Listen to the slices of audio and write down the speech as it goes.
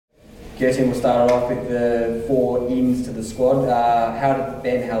Gertjan will start off with the 4 ins to the squad. How did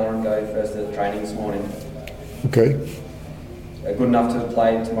Ben Halloran go first at training this morning? Okay. Good enough to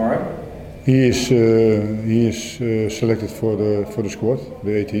play tomorrow? He is selected for the squad,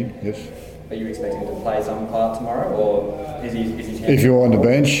 the 18. Yes. Are you expecting to play some part tomorrow, or is he? If you're on the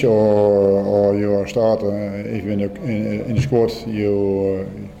bench or you are a starter, if you're in the squad, you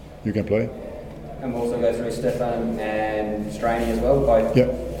can play. And we'll also go through Stefan and Straney as well, both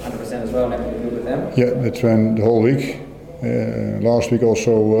 100% as well, and everything good with them? Yeah, they trained the whole week. Last week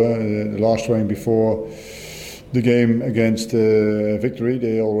also, the last training before the game against Victory,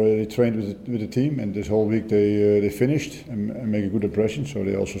 they already trained with the team, and this whole week they finished and make a good impression, so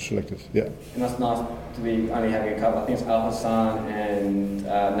they also selected. Yeah. And that's nice to be only having a couple. I think it's Al Hassan and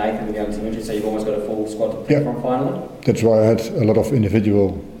Nathan with the only team injury, so you've almost got a full squad to pick from finally. That's why I had a lot of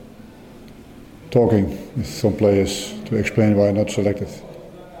individual talking with some players to explain why I'm not selected.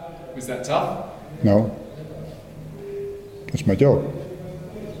 Was that tough? No. That's my job.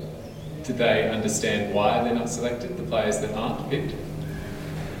 Did they understand why they're not selected, the players that aren't picked?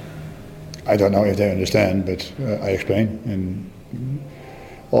 I don't know if they understand, but I explain. And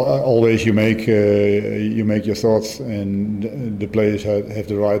always you make your thoughts, and the players have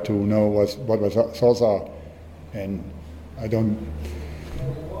the right to know what my thoughts are. And I don't.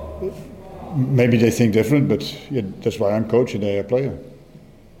 Maybe they think different, but that's why I'm coach and they're a player.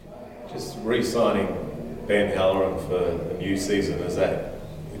 Just re-signing Ben Halloran for the new season, is that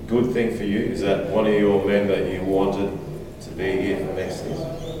a good thing for you? Is that one of your men that you wanted to be here for next season?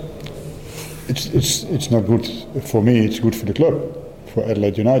 It's not good for me. It's good for the club, for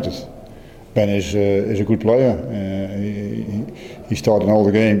Adelaide United. Ben is a good player. He started in all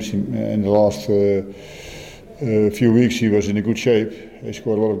the games. In the last few weeks, he was in a good shape. He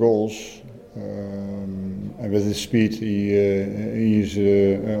scored a lot of goals. And with his speed, he is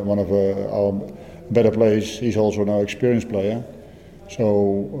one of our better players. He's also now an experienced player,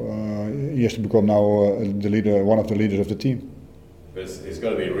 so he has to become now the leader, one of the leaders of the team. But it's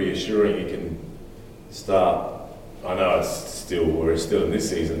got to be reassuring. You can start. I know we're still in this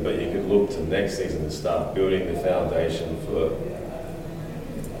season, but you could look to next season to start building the foundation for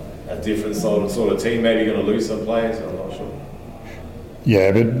a different sort of team. Maybe you're going to lose some players. I'm not sure.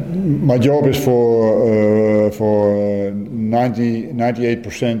 Yeah, but my job is for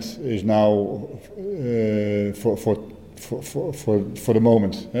 98% is now for the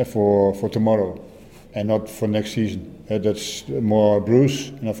moment, for tomorrow, and not for next season. That's more Bruce,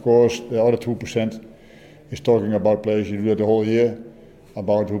 and of course the other 2% is talking about players you do it the whole year,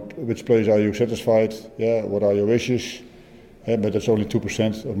 about which players are you satisfied, what are your wishes, but that's only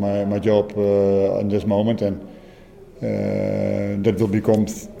 2% of my job in this moment, and that will become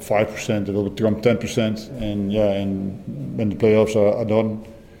 5%, it will become 10%, and when the playoffs are done,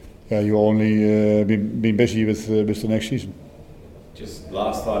 you only be busy with the next season. Just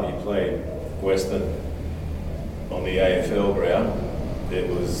last time you played Western on the AFL ground, it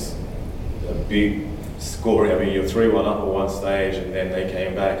was a big scoring. I mean, you're 3-1 up at one stage, and then they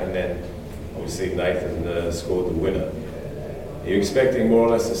came back, and then obviously Nathan scored the winner. Are you expecting more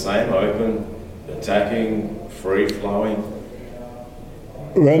or less the same, open, attacking, free-flowing?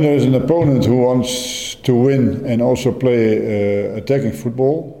 When there is an opponent who wants to win and also play attacking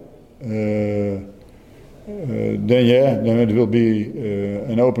football, then it will be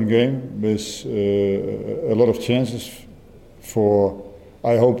an open game with a lot of chances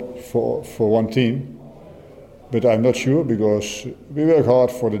I hope for one team. But I'm not sure, because we work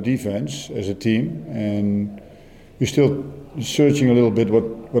hard for the defense as a team, and we're still searching a little bit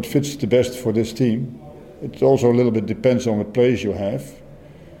what fits the best for this team. It also a little bit depends on what players you have,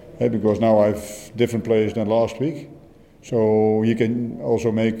 because now I have different players than last week. So you can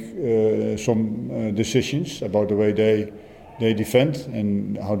also make some decisions about the way they defend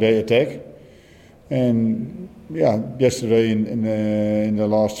and how they attack. And yesterday in the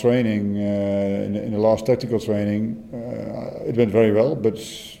last training, in the last tactical training, it went very well. But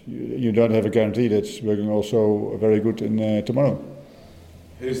you don't have a guarantee that's working also very good in tomorrow.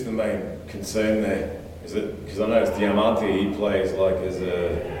 Who's the main concern there? Is it because I know it's Diamante? He plays like as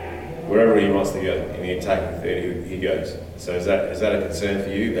wherever he wants to go in the attacking third, he goes. So is that a concern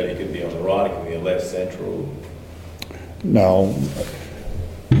for you, that he could be on the right, he could be a left central? No.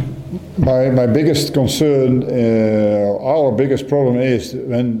 My biggest concern, our biggest problem is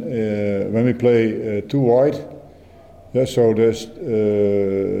when we play too wide. So there's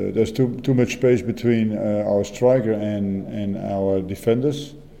too much space between our striker and our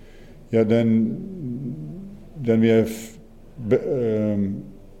defenders. Then we have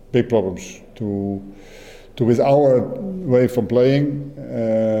big problems with our way from playing.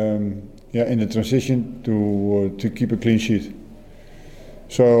 in the transition to keep a clean sheet.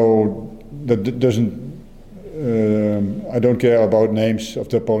 So that doesn't. I don't care about names of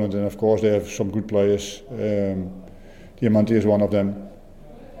the opponent, and of course they have some good players. Diamante is one of them.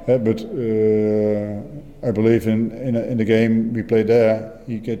 But I believe in the game we played there,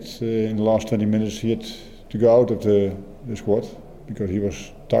 he gets in the last 20 minutes he had to go out of the squad because he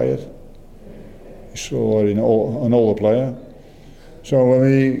was tired. He's already an older player. So when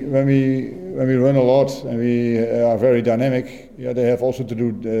we run a lot and we are very dynamic, they have also to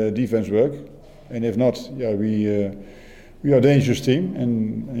do defense work. And if not, we are a dangerous team.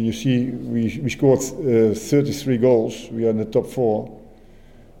 And you see, we scored 33 goals. We are in the top 4.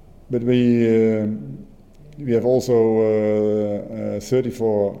 But we have also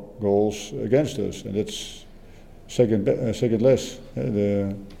 34 goals against us, and that's second less.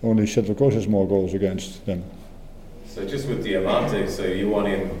 Only Central Coast has more goals against them. So just with Diamante, so you want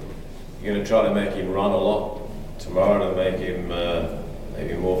him, you're going to try to make him run a lot tomorrow to make him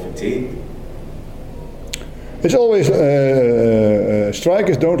maybe more fatigued? It's always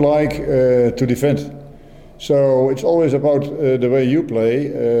strikers don't like to defend. So it's always about the way you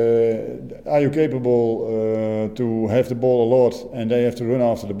play. Are you capable to have the ball a lot and they have to run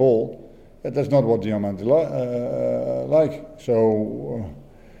after the ball? That's not what Diamante like. So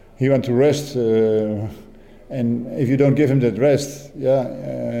he went to rest, and if you don't give him that rest,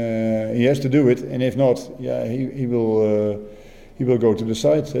 he has to do it. And if not, he will go to the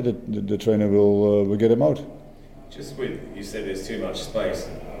side. The trainer will get him out. Just with, you said there's too much space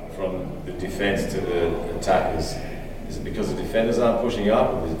from the defence to the attackers. Is it because the defenders aren't pushing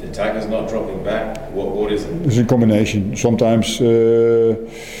up, or the attackers not dropping back? What is it? It's a combination. Sometimes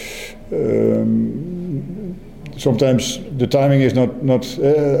the timing is not.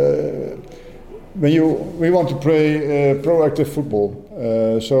 We want to play proactive football,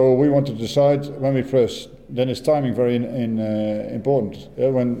 so we want to decide when we press. Then it's timing very important.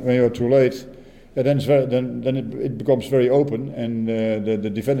 When you're too late. Then it becomes very open, and the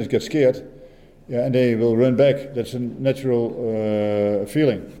defenders get scared, and they will run back. That's a natural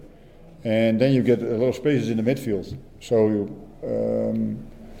feeling, and then you get a lot of spaces in the midfield. So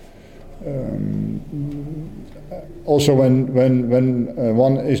also when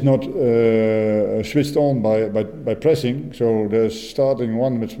one is not switched on by pressing, so there's starting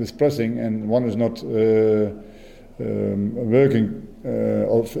one with pressing, and one is not working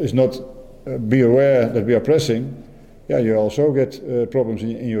or is not. Be aware that we are pressing, you also get problems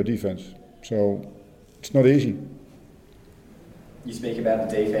in your defense. So it's not easy. You speak about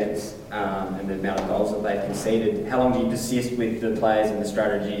the defense and the amount of goals that they've conceded. How long do you persist with the players and the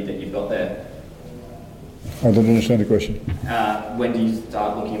strategy that you've got there? I don't understand the question. When do you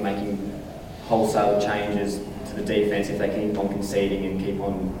start looking at making wholesale changes to the defense if they keep on conceding and keep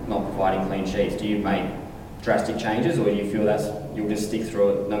on not providing clean sheets? Do you make drastic changes, or do you feel you'll just stick through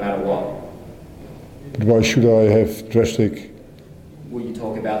it no matter what? But why should I have drastic? Well, you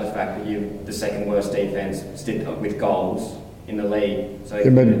talk about the fact that you're the second worst defence with goals in the league. So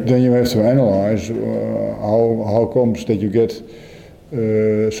but then you have to analyse how comes that you get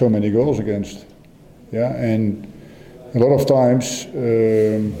so many goals against. And a lot of times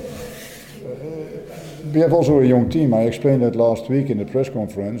we have also a young team. I explained that last week in the press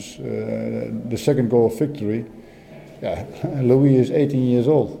conference. The second goal of victory. Louis is 18 years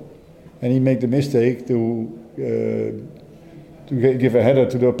old. And he made the mistake to give a header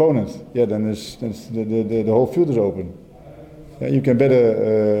to the opponent. Then the whole field is open. You can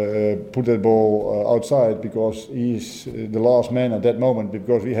better put that ball outside because he's the last man at that moment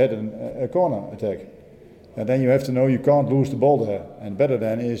because we had a corner attack. And then you have to know you can't lose the ball there. And better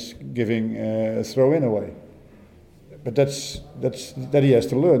than is giving a throw in away. But that he has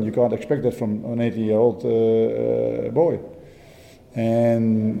to learn. You can't expect that from an 18-year-old boy.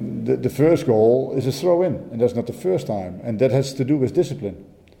 And the first goal is a throw in, and that's not the first time. And that has to do with discipline.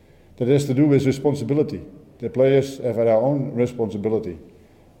 That has to do with responsibility. The players have their own responsibility.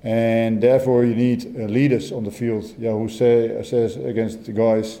 And therefore you need leaders on the field who says against the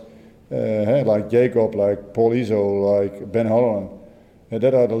guys like Jacob, like Paul Iso, like Ben Holland.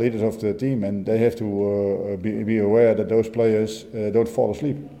 That are the leaders of the team, and they have to be aware that those players don't fall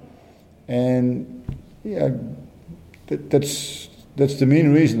asleep. And that's the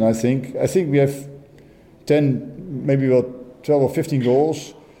main reason, I think. I think we have 10, maybe 12 or 15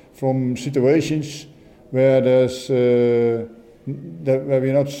 goals from situations where there's where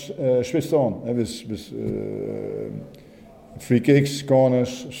we're not switched on. With free kicks,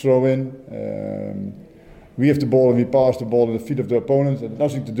 corners, throw in. We have the ball and we pass the ball in the feet of the opponent. It has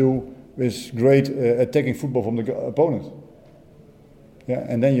nothing to do with great attacking football from the opponent. Yeah,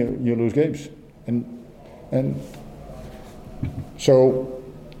 and then you lose games. And so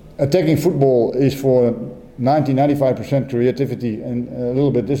attacking football is for 90-95% creativity and a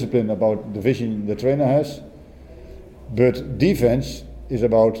little bit discipline about the vision the trainer has. But defense is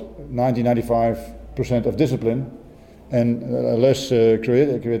about 90-95% of discipline and less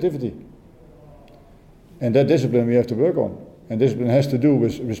creativity. And that discipline we have to work on. And discipline has to do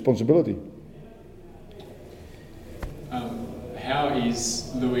with responsibility. How is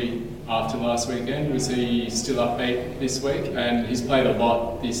Louis after last weekend? Was he still upbeat this week? And he's played a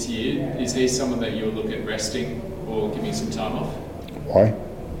lot this year. Is he someone that you'll look at resting or giving some time off? Why?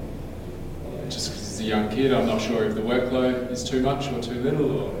 Just because he's a young kid, I'm not sure if the workload is too much or too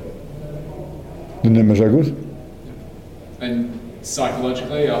little. Or... The numbers are good. And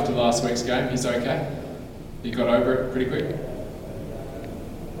psychologically, after last week's game, he's okay? He got over it pretty quick?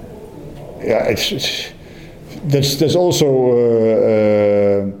 Yeah, that's also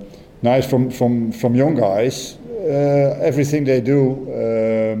nice from young guys. Everything they do,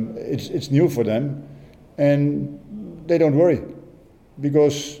 it's new for them, and they don't worry,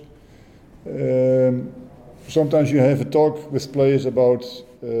 because sometimes you have a talk with players about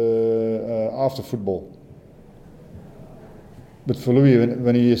after football. But for Louis,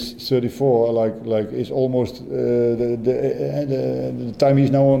 when he is 34, like it's almost the time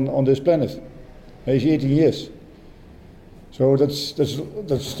he's now on this planet. He's 18 years, so that's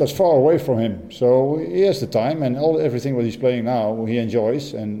far away from him. So he has the time, and everything what he's playing now he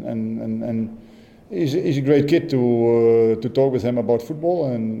enjoys, and he's a great kid to talk with him about football.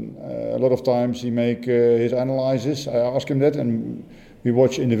 And a lot of times he make his analysis. I ask him that, and we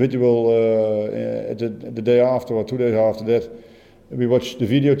watch individual the day after or 2 days after that. We watch the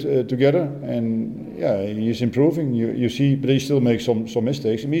video together, and yeah, he's improving. You see, but he still makes some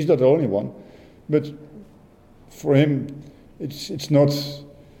mistakes. I mean, he's not the only one, but for him, it's not.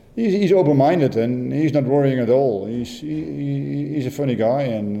 He's open-minded, and he's not worrying at all. He's a funny guy,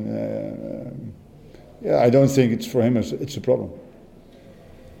 and yeah, I don't think it's for him. It's a problem.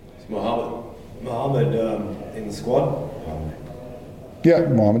 Is Mohammed in the squad? Yeah,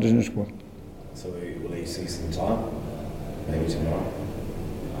 Mohammed is in the squad. So will he see some time? Maybe tomorrow.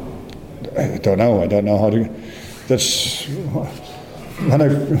 I don't know how to. That's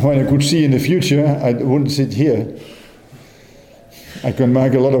when I could see in the future. I wouldn't sit here. I can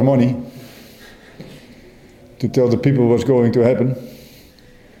make a lot of money to tell the people what's going to happen.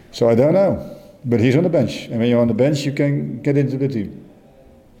 So I don't know. But he's on the bench, and when you're on the bench, you can get into the team.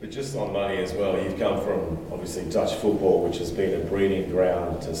 But just on money as well, you've come from obviously Dutch football, which has been a breeding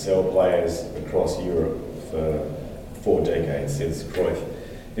ground to sell players across Europe for 4 decades since Cruyff.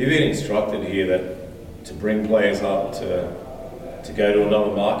 Have you been instructed here that to bring players up to go to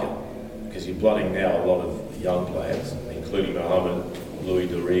another market? Because you're blooding now a lot of young players, including Mohammed, Louis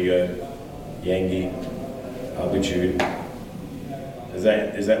Dorigo, Yengi, Bichu. Is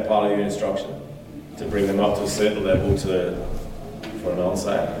that part of your instruction? To bring them up to a certain level for an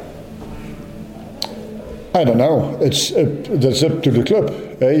on-sale? I don't know. That's up to the club.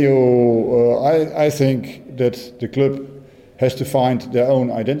 I think that the club has to find their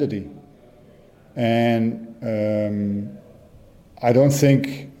own identity, and I don't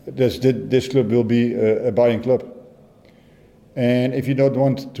think this club will be a buying club. And if you don't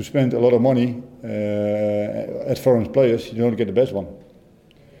want to spend a lot of money at foreign players, you don't get the best one.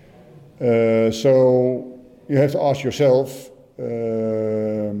 So you have to ask yourself,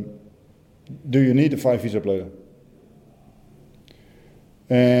 do you need a 5 visa player?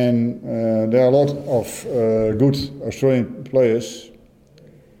 And there are a lot of good Australian players.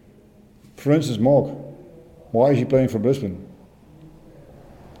 For instance, Morg. Why is he playing for Brisbane?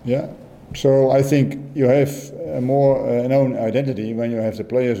 Yeah. So I think you have more an own identity when you have the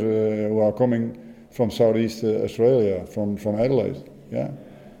players who are coming from Southeast Australia, from Adelaide. Yeah.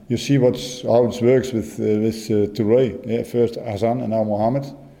 You see how it works with Touré. Yeah, first Hassan and now Mohammed.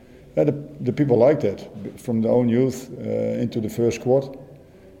 The people like that, from their own youth into the first squad.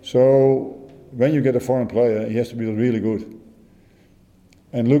 So when you get a foreign player, he has to be really good.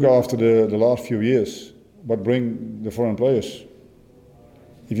 And look after the last few years, what bring the foreign players.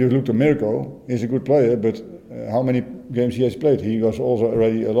 If you look at Mirko, he's a good player, but how many games he has played? He was also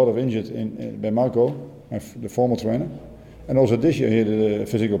already a lot of injured by Marco, the former trainer. And also this year he had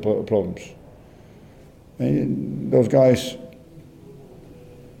physical problems. And those guys,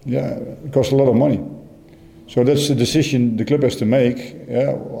 yeah, it costs a lot of money. So that's the decision the club has to make.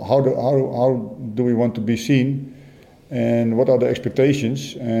 Yeah, how do we want to be seen, and what are the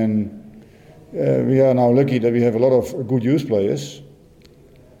expectations? And we are now lucky that we have a lot of good youth players.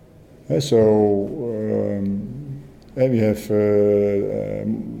 So We have El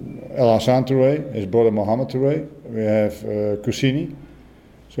Hassan Touré, his brother Mohamed Touré. We have Kusini.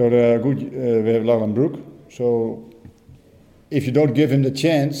 So they are good. We have Lauren Brook. So if you don't give him the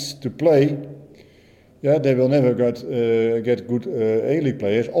chance to play, they will never get good A-League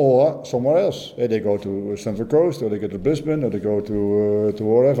players or somewhere else. They go to Central Coast, or they go to Brisbane, or they go to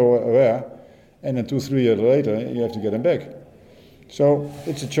where, and then 2-3 years later you have to get them back. So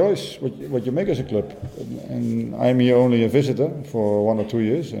it's a choice what you make as a club. And I'm here only a visitor for 1 or 2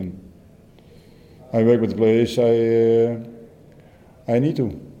 years, and I work with the players I need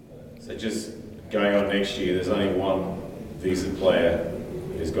to. So just going on next year, there's only one visa player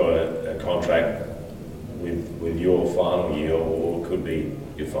who's got a contract with your final year, or could be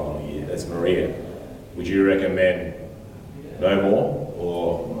your final year. That's Maria. Would you recommend no more,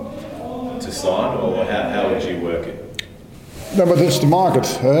 or to sign, or how would you work it? No, but it's the market.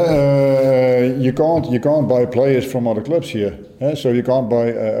 You can't buy players from other clubs here. So you can't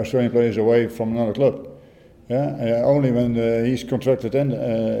buy Australian players away from another club. Only when his contract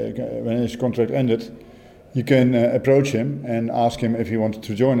ended, you can approach him and ask him if he wanted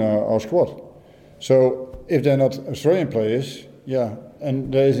to join our squad. So if they're not Australian players,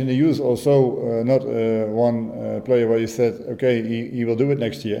 and there is in the youth also not one player where you said, okay, he will do it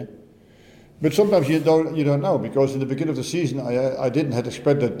next year. But sometimes you don't know, because in the beginning of the season I didn't have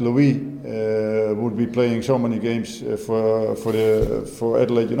expected that Louis would be playing so many games for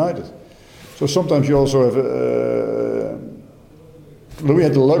Adelaide United. So sometimes you also have Louis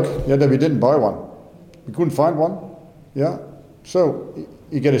had the luck that we didn't buy one. We couldn't find one. So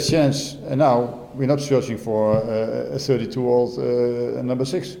he get a chance, and now we're not searching for a 32-year-old number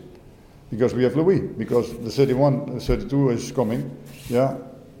 6, because we have Louis, because the 32 is coming.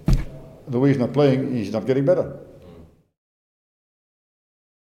 Louis is not playing, he's not getting better.